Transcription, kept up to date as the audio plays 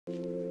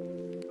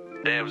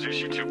Damn, Zeus,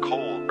 you too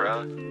cold,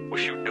 bruh.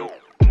 What you doing?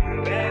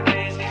 Bad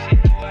bitch, she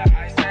do what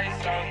I say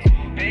so.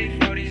 Big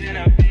 40s in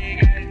a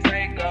big ass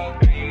Draco.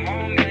 3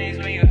 more millions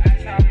when you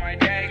ask how my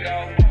day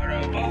go. Order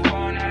a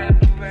bufo, not a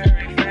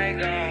blueberry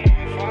fago.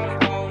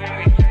 Fuck gold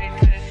and we straight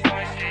to the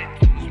store shit.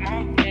 2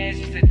 small bands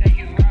just to take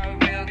you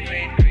out real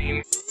quick.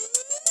 3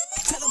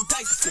 tell them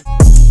dice.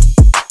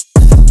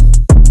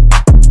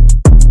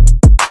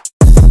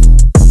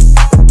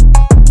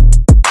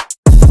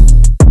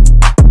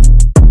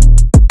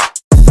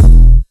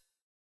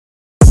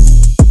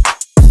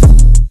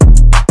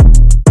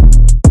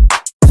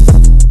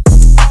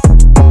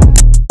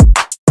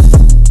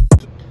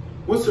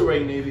 What's up,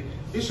 Ray Navy?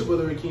 It's your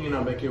brother Ricky and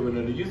I'm back here with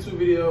another YouTube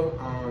video.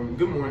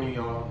 Good morning,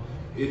 y'all.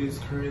 It is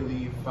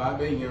currently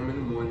 5 a.m. in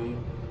the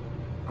morning.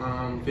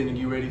 Finna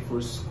get ready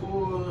for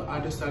school. I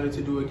decided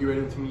to do a get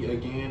ready with me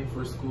again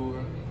for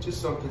school.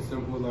 Just something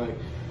simple, like,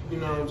 you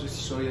know,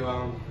 just show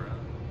y'all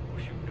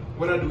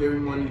what I do every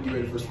morning to get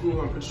ready for school.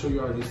 I'm pretty sure you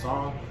already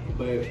saw,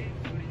 but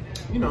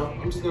you know,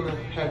 I'm just gonna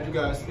have you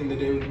guys spend the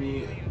day with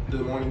me, the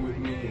morning with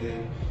me,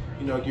 and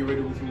you know, get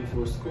ready with me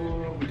for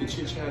school. We can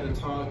chit chat and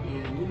talk,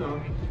 and you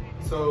know.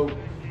 So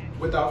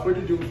without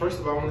further ado, first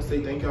of all, I want to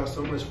say thank y'all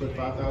so much for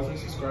 5,000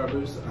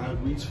 subscribers. I've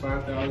reached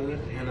 5,000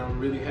 and I'm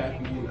really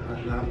happy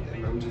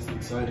and I'm just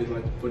excited.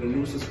 Like, for the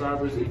new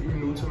subscribers, if you're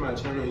new to my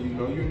channel and you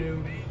know you're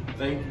new,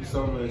 thank you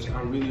so much.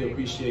 I really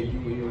appreciate you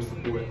and your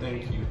support.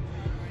 Thank you.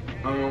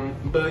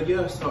 But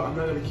yeah, so I'm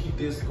not gonna keep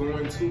this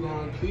going too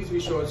long. Please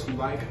be sure to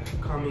like,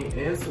 comment,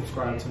 and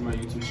subscribe to my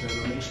YouTube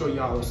channel. Make sure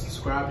y'all are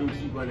subscribing,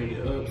 keep running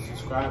it up,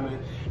 subscribing,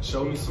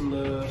 show me some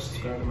love,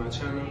 subscribe to my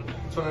channel.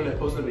 Turn on that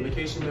post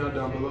notification bell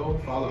down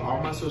below. Follow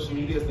all my social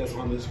medias that's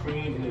on the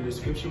screen in the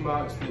description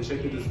box, and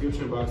check the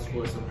description box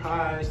for a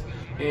surprise.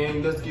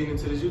 And let's get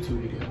into this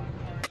YouTube video.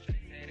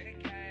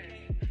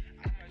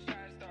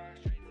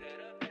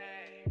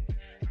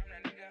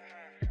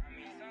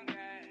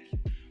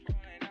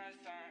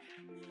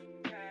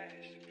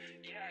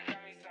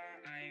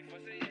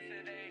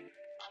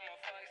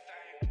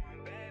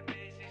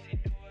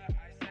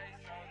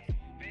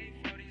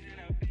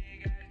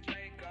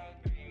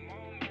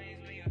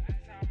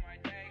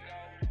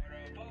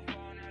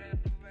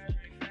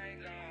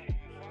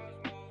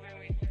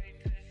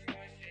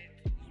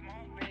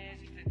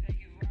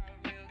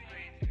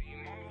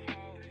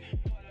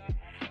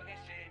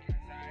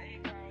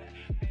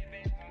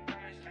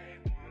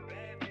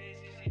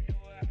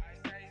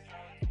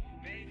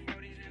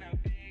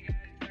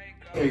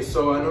 Okay,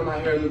 so I know my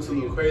hair looks a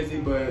little crazy,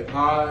 but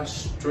I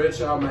stretch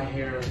out my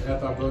hair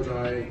after I blow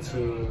dry it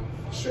to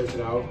stretch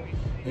it out.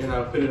 And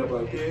I put it up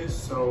like this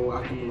so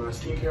I can do my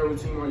skincare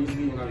routine more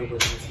easily and I can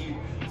brush my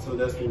teeth. So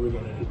that's what we're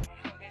gonna do.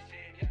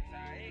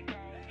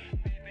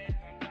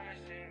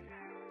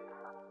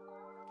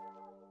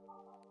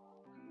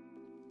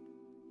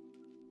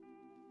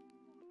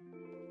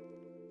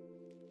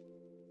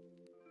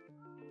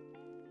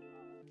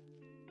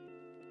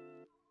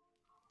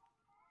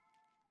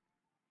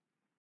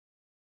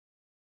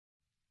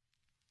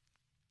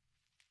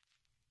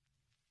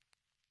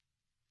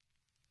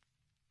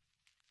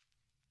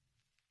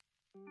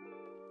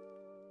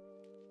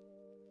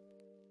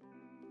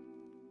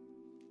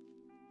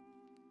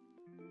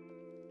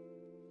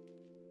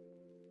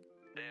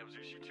 Damn,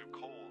 Zeus, you too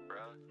cold,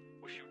 bruh.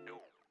 What you doing?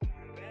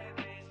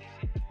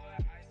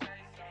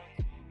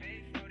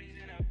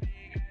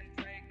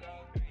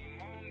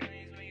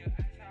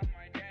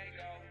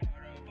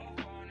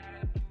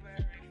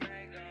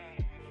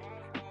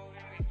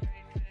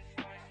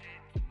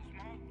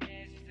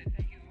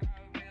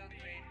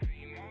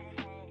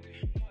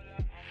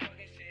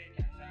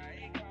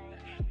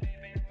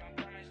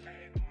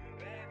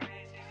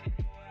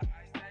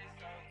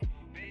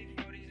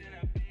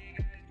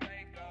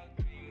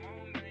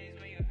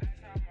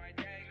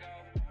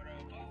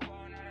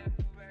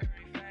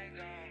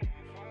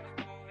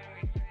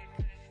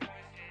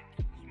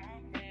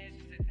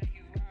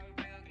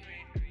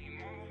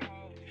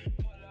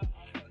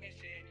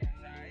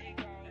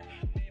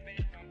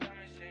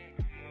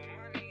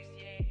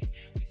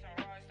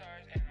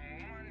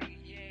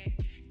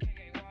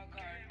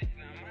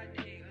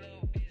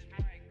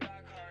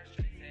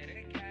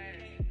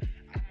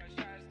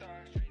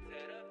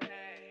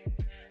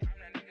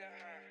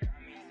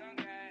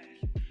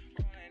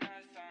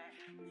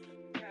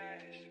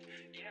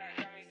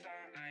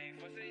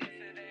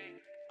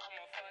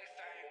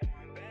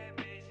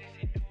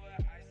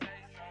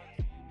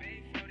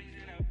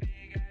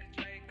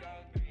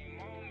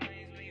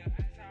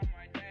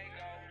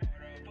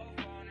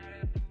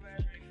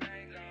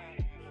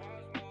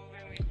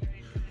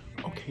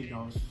 Okay,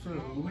 y'all,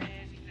 so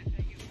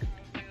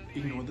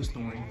ignore the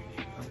snoring.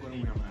 I'm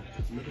gonna wear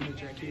my living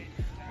jacket.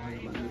 I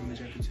got my living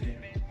jacket today.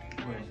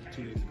 Well,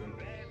 2 days ago.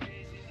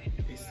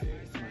 It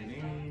says my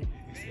name,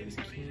 it says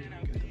King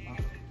at the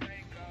bottom.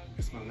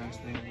 It's my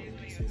last name, and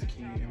it says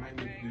King. It might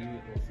look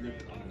weird or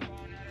flipped on it.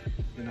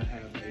 Then I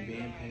have a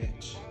band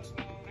patch.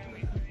 Then I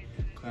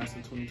have Class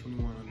of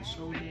 2021 on the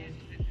shoulder.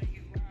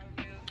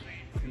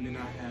 And then I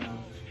have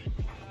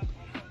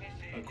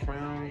a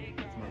crown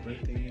with my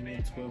birthday in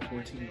it,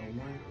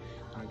 12/14/01.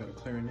 And I got a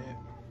clarinet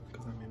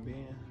because I'm in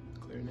band.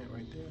 Clarinet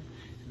right there.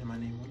 And then my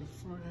name on the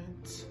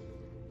front.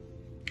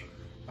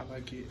 I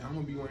like it. I'm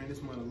gonna be wearing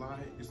this one a lot.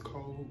 It's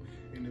cold.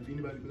 And if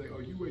anybody be like, oh,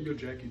 you wear your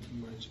jacket too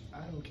much, I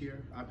don't care.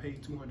 I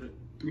paid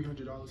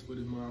 $300 for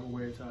this one. I'm gonna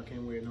wear it till I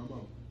can't wear it no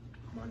more.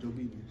 Mind your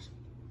business.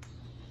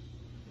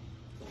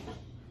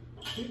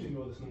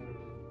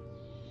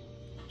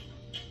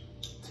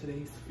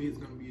 Today's fit is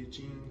gonna be a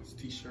jeans,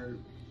 t-shirt.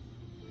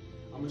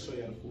 I'm gonna show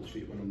y'all the full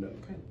fit when I'm done,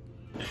 okay?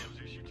 Damn,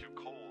 Zeus, you too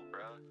cold,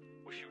 bruh.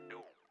 What you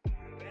doing?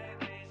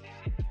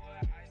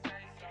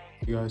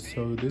 You guys,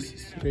 so this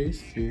is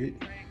today's fit.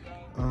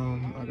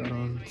 I got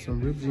on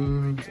some ripped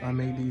jeans. I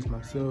made these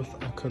myself.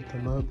 I cut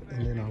them up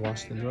and then I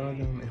washed and dried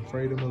them and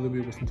frayed them a little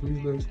bit with some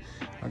tweezers.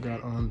 I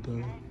got on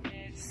the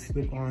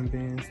slip-on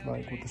bands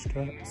like with the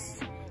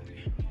straps.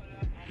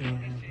 And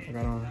I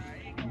got on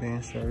a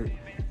band shirt,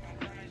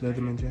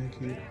 Leatherman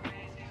jacket.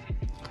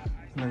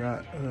 And I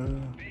got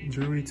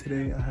jewelry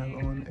today. I have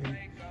on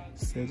a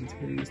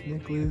Sagittarius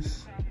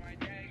necklace.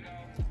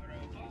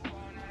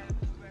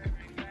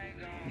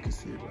 You can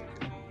see it right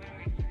there.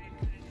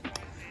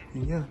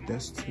 And yeah,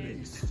 that's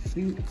today's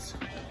fit.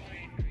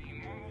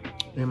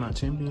 And my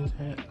Champions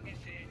hat.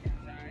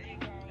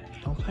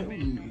 Don't play with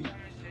me.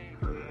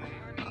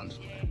 I'm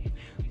just playing.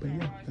 But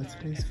yeah, that's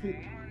today's fit.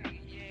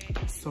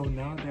 So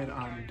now that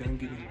I'm done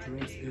getting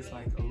dressed, it's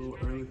like a little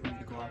early for me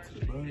to go out to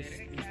the bus.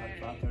 It's like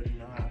 5:30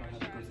 now. I don't have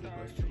to go to the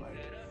bus till like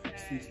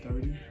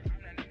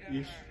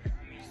 6:30-ish.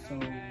 So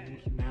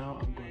now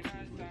I'm going to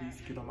at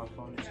least get on my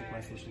phone and check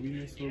my social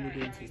media for a little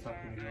bit until it's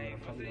talking to me. I'm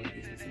probably going to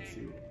get some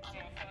cereal.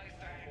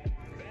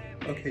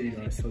 Okay, you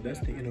guys, so that's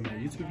the end of my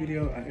YouTube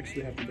video. I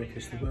actually have to go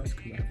catch the bus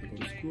because I have to go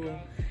to school.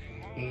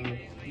 And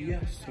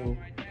yeah, so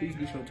please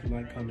be sure to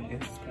like, comment,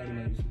 and subscribe to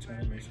my YouTube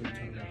channel. Make sure you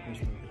turn on my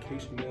post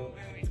notification bell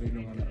so you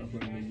know when I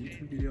upload a new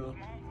YouTube video.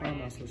 Follow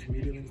my social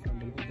media links down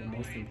below, but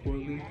most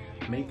importantly,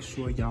 make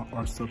sure y'all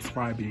are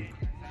subscribing.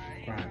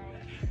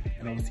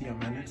 And I will see you on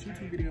my next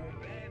YouTube video.